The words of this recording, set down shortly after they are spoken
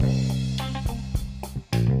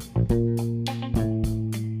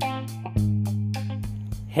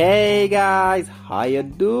Hey guys, how you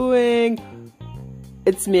doing?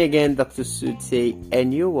 It's me again, Dr. Sute,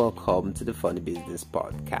 and you're welcome to the Funny Business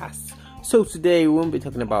Podcast. So today we won't be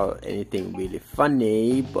talking about anything really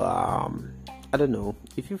funny, but I don't know,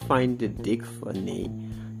 if you find the dick funny,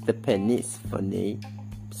 the penis funny,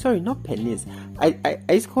 sorry, not penis, I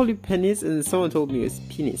used to call it penis and someone told me it's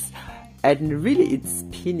penis. And really it's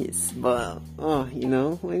penis, but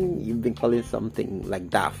when you've been calling something like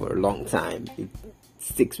that for a long time, it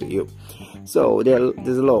sticks with you. So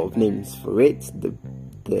there's a lot of names for it.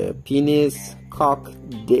 The penis, cock,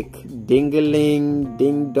 dick, dingaling,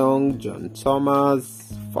 ding dong, John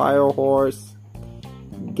Thomas, fire horse,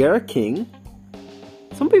 gherkin.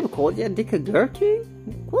 Some people call it dick a gherkin.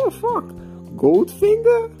 What the fuck?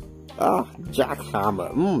 Goldfinger?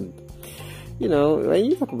 Jackhammer. When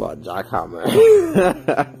you talk about jackhammer,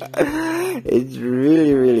 it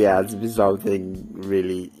really has to be something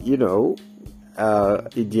really,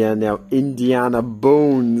 Indiana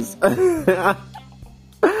Bones. What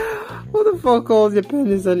the fuck calls your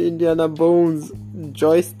penis an Indiana Bones?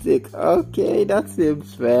 Joystick. Okay, that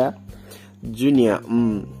seems fair. Junior,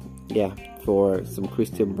 yeah, for some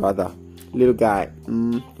Christian brother. Little guy,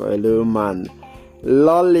 for a little man.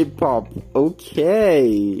 Lollipop,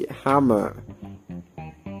 okay. Hammer.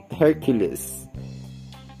 Hercules,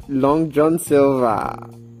 Long John Silver,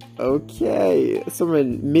 okay.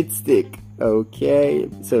 Someone midstick, okay.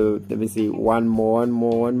 So let me see, one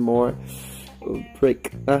more.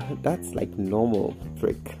 Prick, that's like normal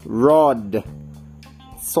prick. Rod,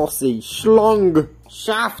 sausage, schlong,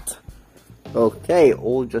 shaft. Okay,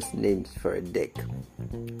 all just names for a dick.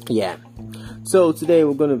 Yeah. So today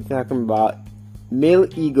we're gonna be talking about male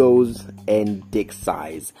egos and dick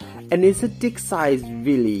size. And is a dick size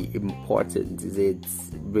really important? Is it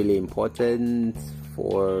really important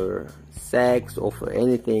for sex or for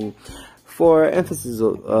anything? For emphasis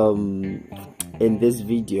in this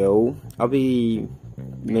video, I'll be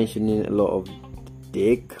mentioning a lot of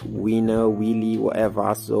dick, wiener, wheelie,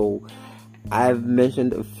 whatever. So I've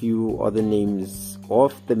mentioned a few other names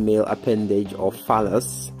of the male appendage or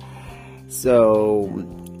phallus. So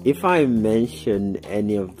if I mention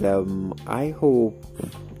any of them, I hope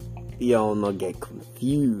y'all not get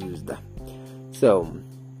confused. So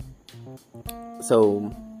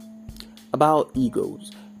about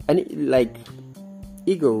egos, and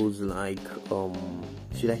egos,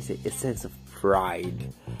 should I say, a sense of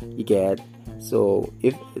pride you get. So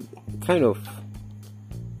if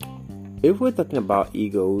we're talking about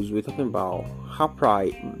egos, we're talking about how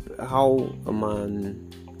a man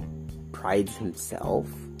prides himself,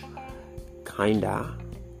 kinda.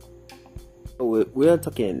 We're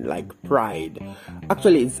talking like pride.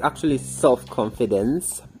 Actually, it's actually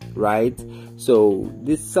self-confidence, right? So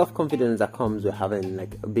this self-confidence that comes with having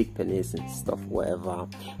like a big penis and stuff, whatever.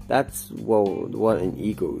 That's what an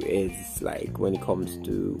ego is like when it comes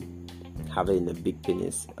to having a big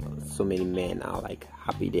penis. So many men are like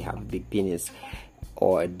happy they have a big penis,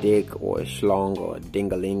 or a dick, or a schlong, or a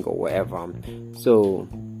dingaling, or whatever. So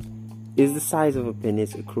is the size of a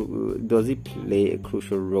penis does it play a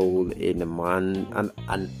crucial role in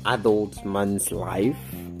an adult man's life?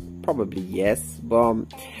 Probably yes, but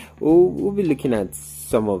we'll be looking at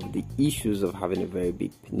some of the issues of having a very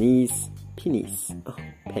big penis,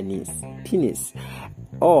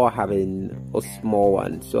 or having a small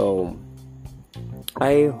one. So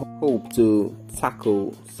I hope to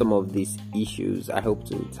tackle some of these issues.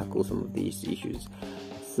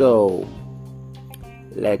 So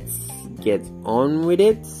let's get on with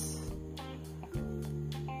it.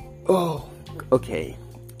 Oh, okay.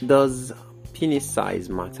 Does penis size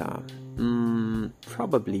matter?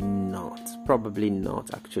 Probably not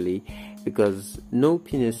actually, because no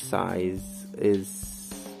penis size is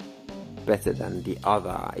better than the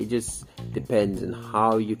other. It just depends on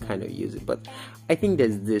how you kind of use it. But I think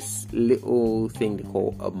there's this little thing they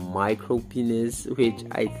call a micro penis, which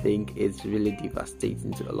I think is really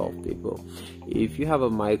devastating to a lot of people. If you have a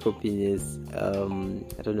micro penis,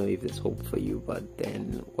 I don't know if there's hope for you, but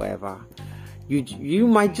then whatever, you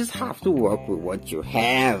might just have to work with what you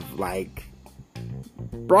have. Like,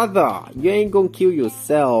 brother, you ain't gonna kill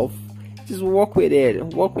yourself. Just work with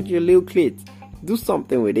it. Work with your little clit. Do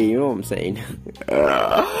something with it, you know what I'm saying?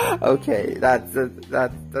 Okay, that's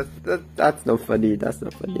not funny. That's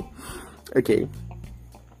not funny. Okay,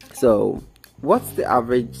 so what's the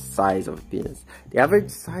average size of a penis? The average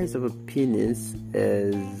size of a penis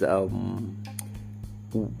is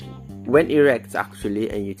when erect, actually,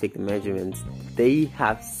 and you take the measurements, they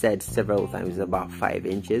have said several times about 5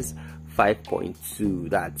 inches 5.2.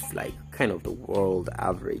 That's like kind of the world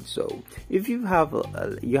average. So if you have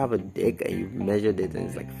a dick and you've measured it and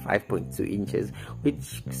it's like 5.2 inches,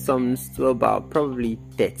 which sums to about probably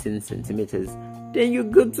 13 centimeters, then you're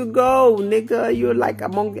good to go, nigga. You're like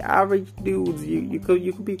among the average dudes. You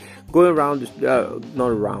could be going around not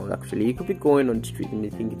around actually. You could be going on the street and be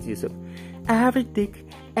thinking to yourself, average dick,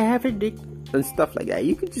 and stuff like that.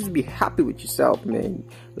 You could just be happy with yourself, man.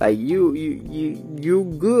 Like you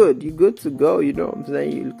good. You good to go. You know what I'm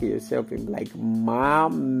saying? You look at yourself and be like, my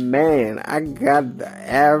man, I got the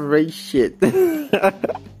average shit.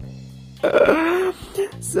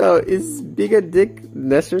 So is bigger dick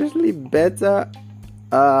necessarily better?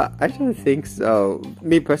 I don't think so.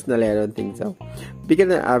 Me personally, I don't think so. Bigger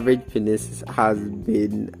than average penis has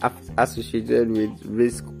been associated with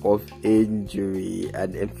risk of injury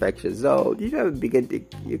and infection. So if you have a bigger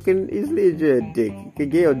dick, you can easily injure a dick. You can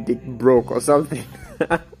get your dick broke or something.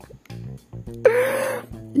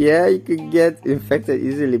 Yeah, you can get infected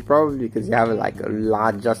easily, probably because you have like a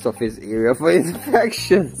larger surface area for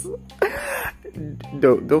infections.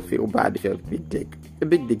 Don't feel bad if you have a big dick. A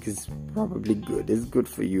big dick is probably good. It's good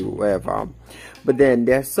for you, whatever. But then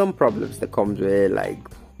there are some problems that comes with, like,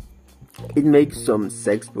 it makes some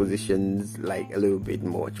sex positions like a little bit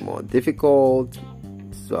much more difficult.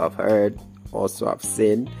 So I've heard, also I've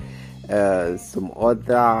seen. Some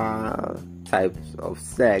other types of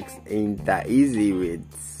sex ain't that easy with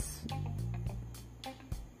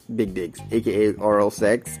big dicks, aka oral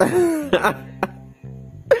sex.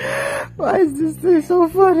 Why is this thing so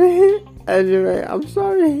funny? Anyway, I'm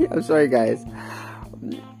sorry guys.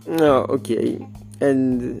 No, okay.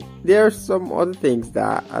 And there are some other things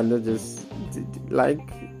that are not just like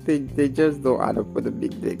they just don't add up with a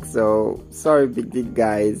big dick. So sorry, big dick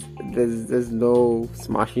guys. There's no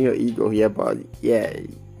smashing your ego here, but yeah,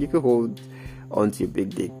 you can hold onto your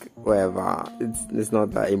big dick, whatever. It's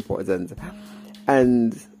not that important.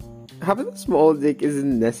 And having a small dick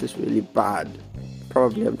isn't necessarily bad.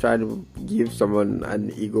 Probably I'm trying to give someone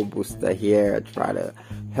an ego booster here, try to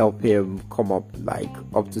help him come up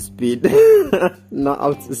to speed. Not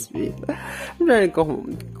up to speed. I'm trying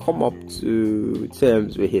to come up to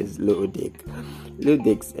terms with his little dick. Little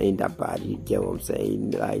dicks ain't that bad, you get what I'm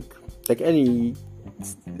saying? Like any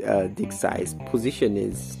dick size, position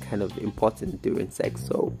is kind of important during sex.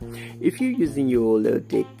 So if you're using your little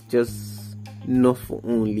dick just not for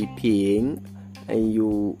only peeing, and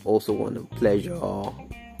you also want to pleasure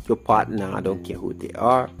your partner, I don't care who they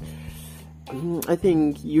are, I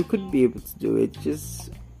think you could be able to do it. Just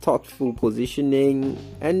thoughtful positioning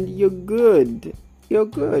and you're good.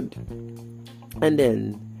 And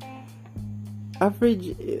then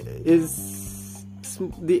average is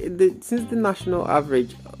since the national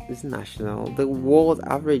average is national, the world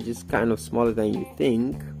average is kind of smaller than you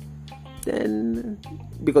think. Then,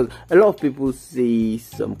 because a lot of people see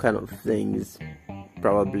some kind of things,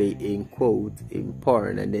 probably in quotes, in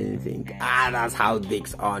porn, and then think, that's how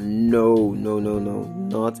dicks are. No,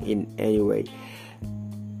 not in any way.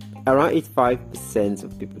 Around 85%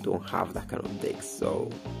 of people don't have that kind of dick.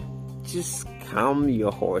 So just calm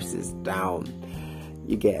your horses down.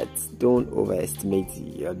 Don't overestimate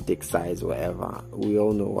your dick size, whatever. We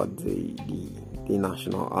all know what the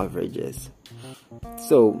national average is.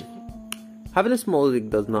 So having a small dick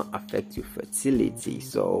does not affect your fertility,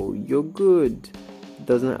 so you're good. It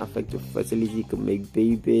doesn't affect your fertility. You can make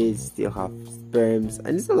babies, still have sperms,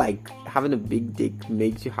 and it's not like having a big dick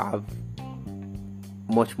makes you have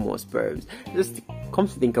much more sperms. Just come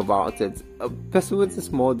to think about it, a person with a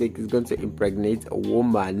small dick is going to impregnate a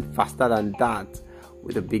woman faster than that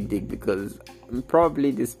with a big dick, because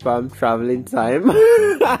probably the sperm traveling time.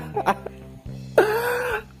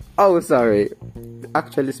 Oh, sorry.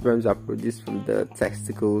 Actually, sperms are produced from the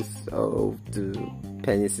testicles of the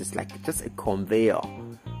penis. Is like just a conveyor.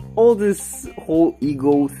 All this whole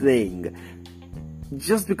ego thing,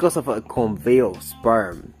 just because of a conveyor of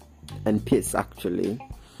sperm and piss, actually.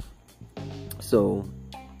 So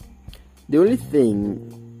the only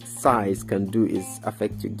thing size can do is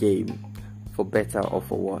affect your game, for better or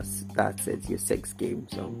for worse. That's it, your sex game.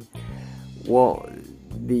 So, well,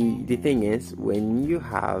 the thing is, when you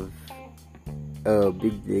have a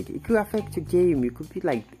big dick, it could affect your game. You could be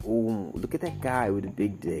like, oh, look at that guy with a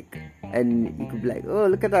big dick, and you could be like, oh,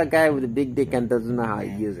 look at that guy with a big dick and doesn't know how to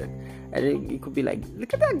use it. And you could be like,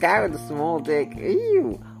 look at that guy with a small dick,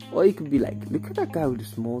 ew. Or you could be like, look at that guy with a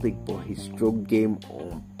small dick, but his stroke game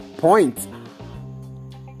on point.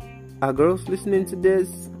 Are girls listening to this?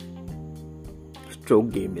 Stroke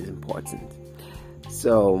game is important.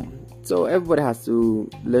 So everybody has to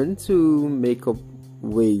learn to make up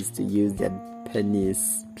ways to use their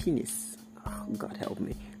penis penis. Oh, God help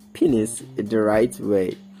me. Penis the right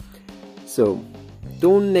way. So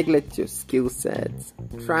don't neglect your skill sets.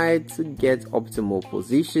 Try to get optimal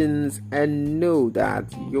positions and know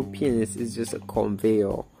that your penis is just a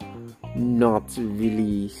conveyor, not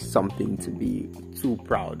really something to be too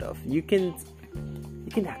proud of. You can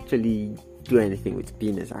actually do anything with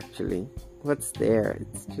penis. Actually, what's there?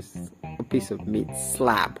 It's just a piece of meat,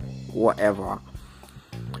 slab, whatever.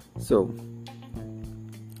 So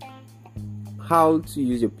how to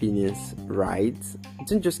use your penis right.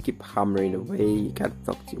 Don't just keep hammering away. You gotta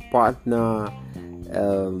talk to your partner.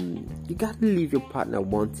 You gotta leave your partner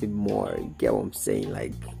wanting more. You get what I'm saying?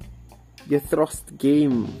 Like, your thrust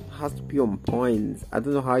game has to be on point. I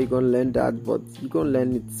don't know how you're gonna learn that, but you're gonna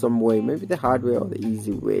learn it some way. Maybe the hard way or the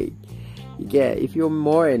easy way. You get, if you're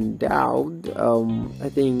more endowed, I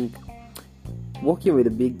think working with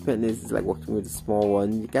a big penis is like working with a small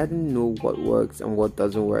one. You gotta know what works and what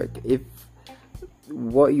doesn't work. If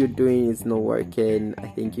what you're doing is not working, I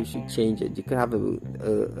think you should change it. You could have a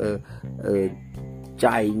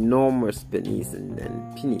ginormous penis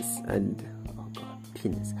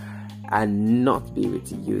and not be able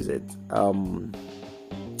to use it.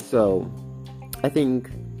 So I think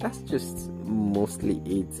that's just mostly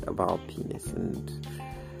it about penis. And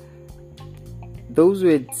those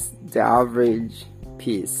with the average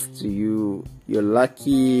piece, to you, you're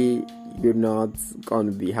lucky. You're not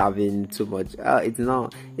gonna be having too much. It's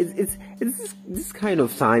this kind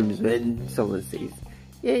of times when someone says,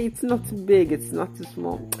 yeah, it's not too big, it's not too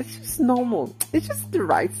small, it's just normal, it's just the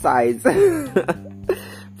right size.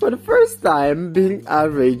 For the first time, being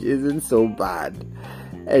average isn't so bad.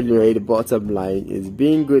 Anyway, the bottom line is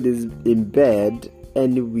being good is in bed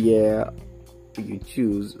anywhere you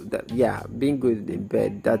choose. That, yeah, being good in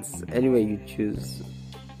bed, that's anywhere you choose.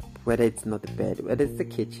 Whether it's not the bed, whether it's the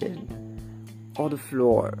kitchen, or the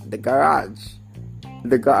floor, the garage,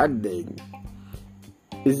 the gardening,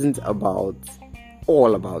 isn't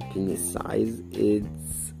all about penis size.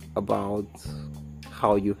 It's about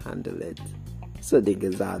how you handle it. So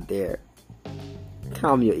niggas out there,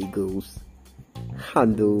 calm your egos,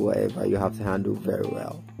 handle whatever you have to handle very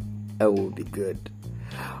well, and we'll be good.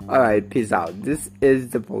 Alright, peace out. This is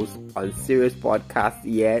the most unserious podcast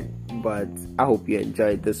yet, but I hope you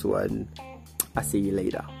enjoyed this one. I'll see you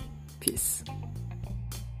later. Peace.